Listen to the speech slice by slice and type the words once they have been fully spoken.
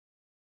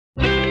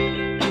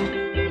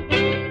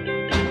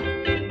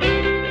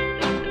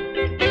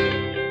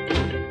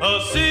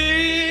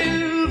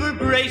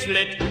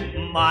bracelet,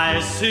 my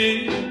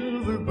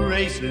silver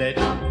bracelet.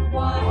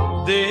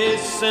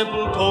 This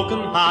simple token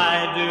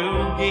I do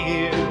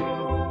give.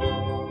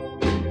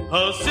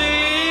 A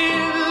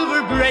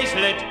silver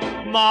bracelet,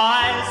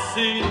 my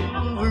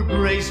silver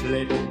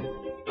bracelet,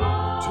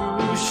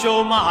 to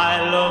show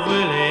my love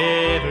will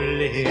ever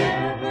live.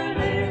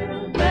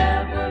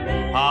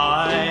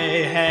 I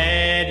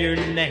had your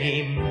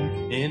name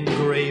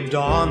engraved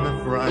on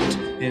the front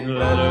in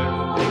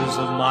letters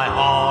of my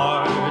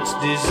heart's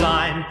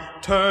design.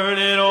 Turn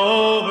it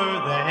over,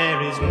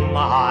 there is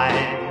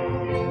mine.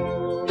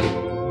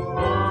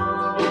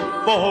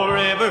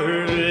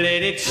 Forever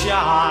let it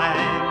shine.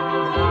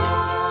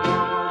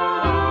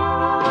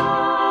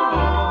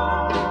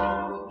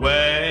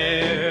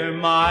 Wear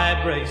my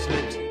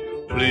bracelet,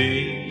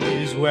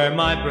 please wear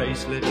my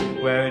bracelet.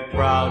 Wear it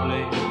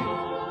proudly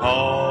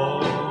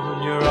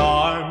on your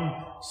arm,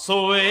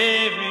 so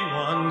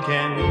everyone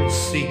can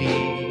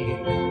see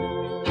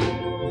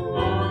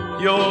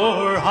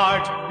your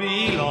heart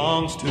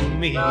belongs to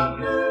me. Don't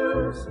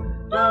lose,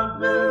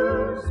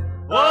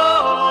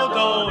 oh,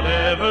 don't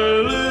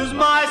ever lose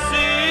my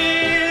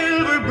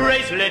silver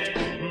bracelet,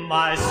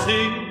 my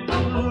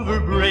silver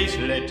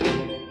bracelet.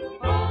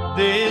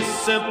 This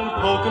simple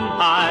token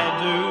I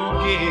do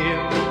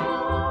give.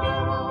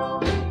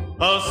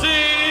 A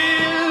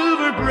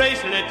silver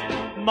bracelet,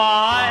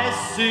 my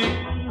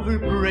silver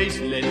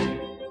bracelet,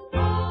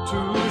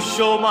 to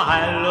show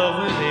my love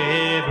will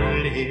ever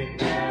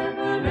live.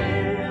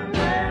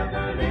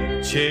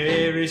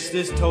 Cherish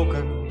this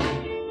token,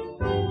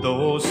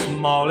 though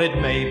small it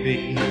may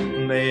be.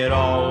 May it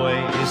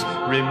always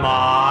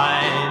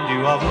remind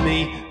you of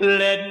me.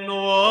 Let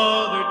no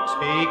other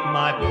take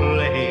my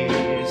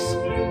place.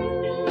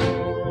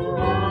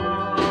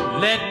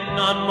 Let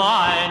none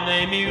my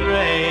name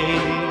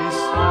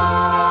erase.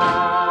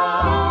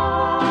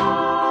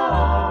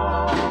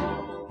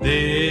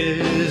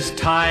 This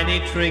tiny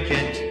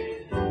trinket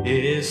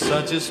is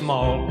such a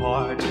small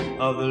part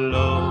of the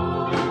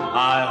love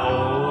I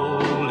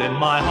hold in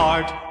my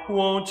heart.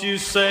 Won't you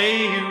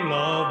say you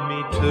love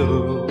me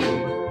too?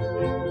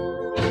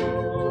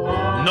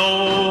 No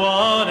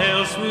one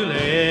else will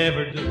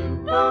ever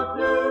do.